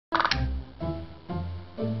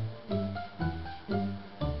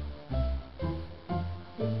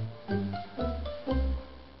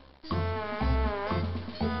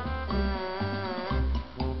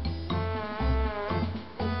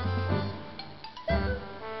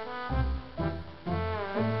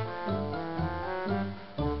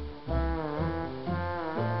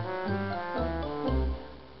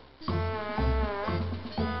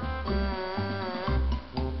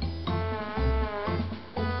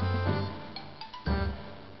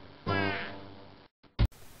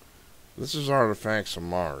This is Artifacts of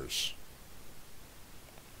Mars.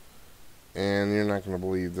 And you're not going to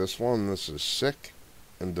believe this one. This is sick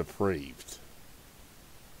and depraved.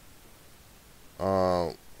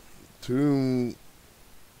 Two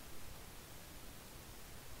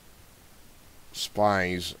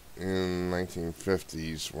spies in the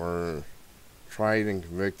 1950s were tried and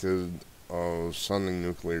convicted of sending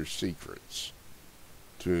nuclear secrets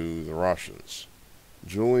to the Russians.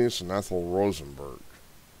 Julius and Ethel Rosenberg.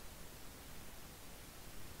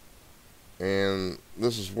 And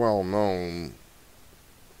this is well known.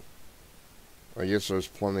 I guess there's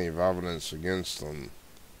plenty of evidence against them,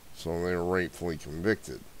 so they were rightfully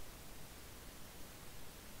convicted.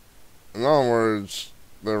 In other words,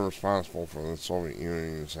 they're responsible for the Soviet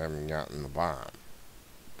Union's having gotten the bomb,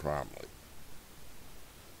 probably.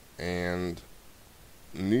 And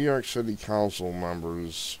New York City Council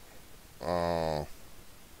members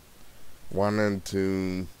wanted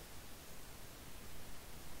to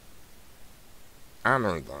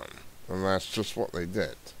honor them, and that's just what they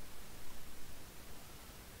did.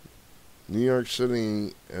 New York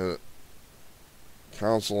City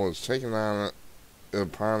Council has taken on it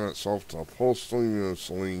upon itself to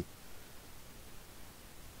posthumously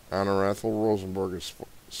honor Ethel Rosenberg, a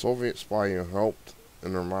Soviet spy who helped,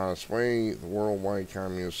 in her modest way, the worldwide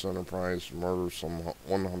communist enterprise to murder some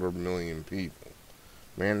 100 million people.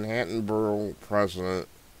 Manhattan Borough President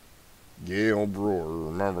Gail Brewer,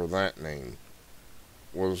 remember that name,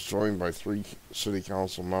 was joined by 3 city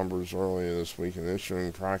council members earlier this week in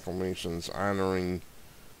issuing proclamations honoring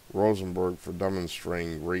Rosenberg for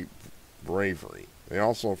demonstrating great bravery. They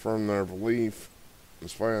also affirmed their belief, in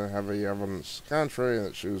spite of heavy evidence contrary,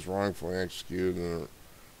 that she was wrongfully executed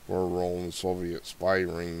for her role in the Soviet spy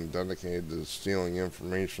ring dedicated to stealing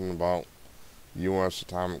information about the U.S.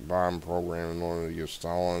 atomic bomb program in order to give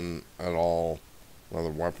Stalin et al. Another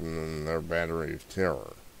weapon in their battery of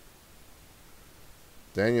terror.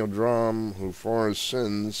 Daniel Drum, who for his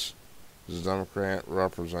sins is a Democrat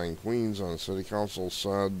representing Queens on the city council,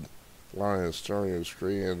 said a lot of hysteria was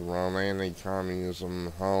created around anti-communism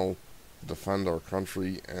and how to defend our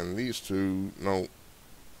country, and these two note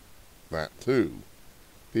that too.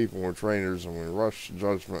 People were traitors and we rushed to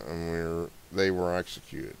judgment and they were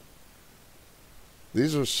executed.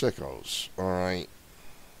 These are sickos, alright?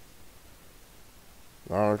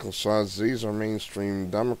 The article says these are mainstream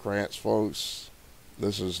Democrats, folks.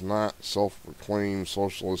 This is not self-proclaimed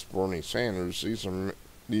socialist Bernie Sanders. These are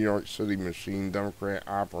New York City machine Democrat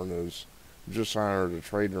operatives who just honored a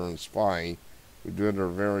traitor and spy who did their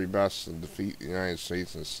very best to defeat the United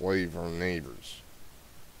States and enslave our neighbors.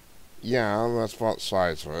 Yeah, that's about the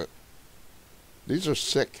size of it. These are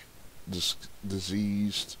sick,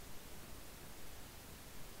 diseased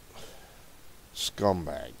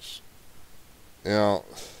scumbags. You know,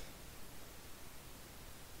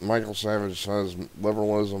 Michael Savage says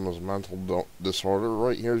liberalism is a mental disorder.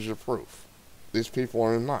 Right, here's your proof. These people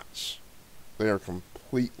are nuts. They are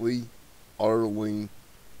completely, utterly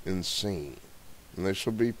insane. And they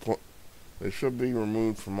should be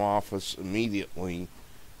removed from office immediately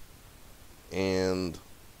and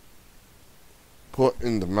put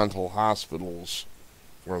into mental hospitals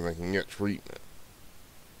where they can get treatment.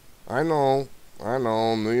 I know,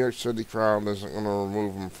 New York City crowd isn't going to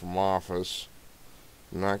remove them from office.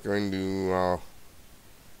 Not going to,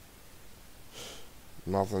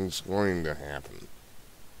 nothing's going to happen.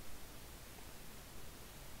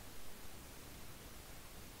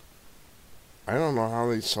 I don't know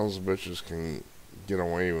how these sons of bitches can get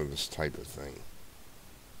away with this type of thing.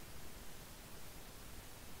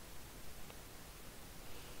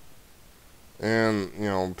 And, you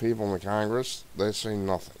know, people in the Congress, they say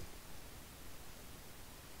nothing.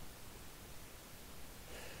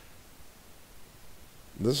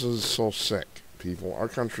 This is so sick, people. Our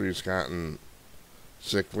country has gotten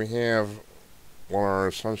sick. We have what are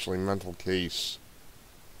essentially mental case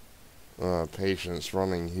patients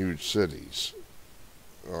running huge cities.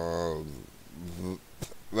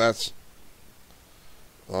 That's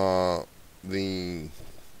the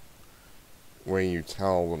way you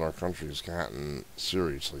tell that our country has gotten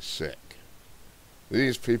seriously sick.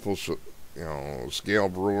 These people should, you know, Gail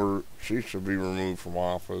Brewer, she should be removed from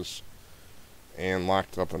office and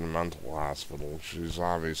locked up in a mental hospital. She's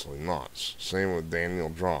obviously nuts. Same with Daniel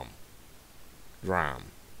Drum.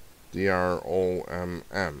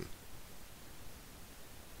 D-R-O-M-M.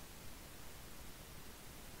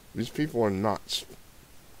 These people are nuts,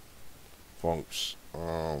 folks. They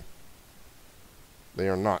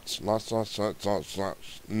are nuts.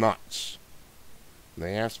 Nuts.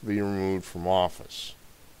 They have to be removed from office.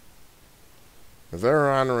 If they're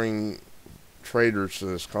honoring traitors to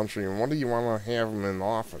this country, and what do you want to have them in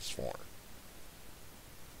office for?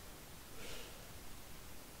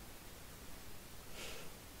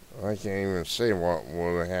 I can't even say what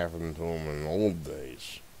would have happened to them in the old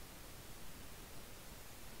days.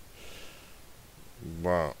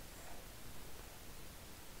 But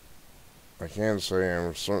I can say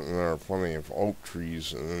I'm certain there are plenty of oak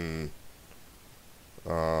trees in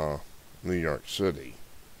New York City,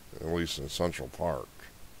 at least in Central Park.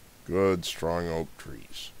 Good, strong oak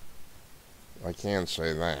trees. I can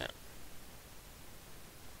say that.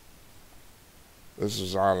 This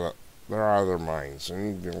is they're out of their minds. They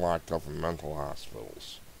need to be locked up in mental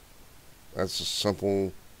hospitals. That's the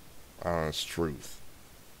simple, honest truth.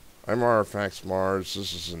 I'm Artifacts Mars.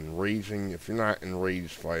 This is enraging. If you're not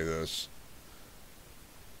enraged by this,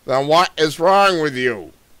 then what is wrong with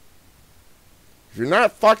you? If you're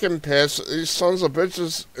not fucking pissed, these sons of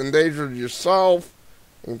bitches endangered yourself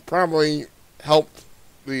and probably helped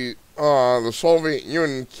the Soviet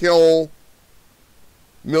Union kill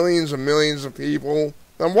millions and millions of people,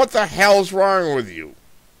 then what the hell's wrong with you?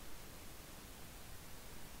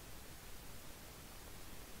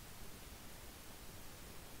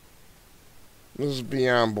 This is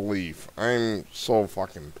beyond belief. I'm so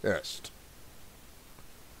fucking pissed.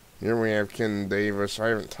 Here we have Ken Davis. I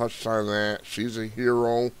haven't touched on that. She's a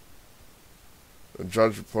hero. The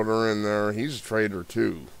judge put her in there. He's a traitor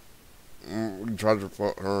too. The judge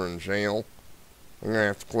put her in jail. I'm going to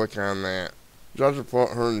have to click on that. The judge put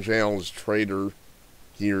her in jail as a traitor,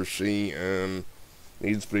 he or she, and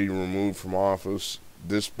needs to be removed from office,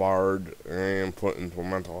 disbarred, and put into a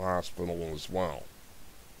mental hospital as well.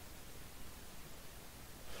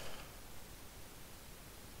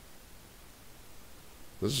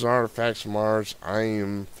 This is Artifacts Mars. I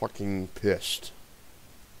am fucking pissed.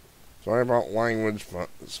 Sorry about language, but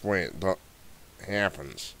it's the way it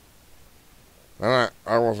happens. I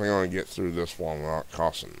wasn't going to get through this one without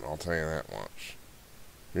cussing, I'll tell you that much.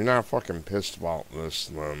 If you're not fucking pissed about this,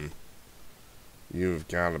 then you've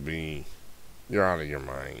got to be... You're out of your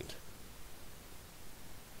mind.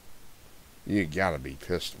 You got to be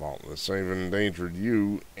pissed about this. They've endangered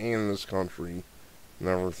you and this country and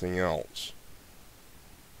everything else.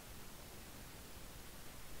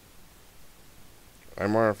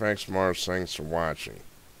 I'm Artifacts Mars. Thanks for watching.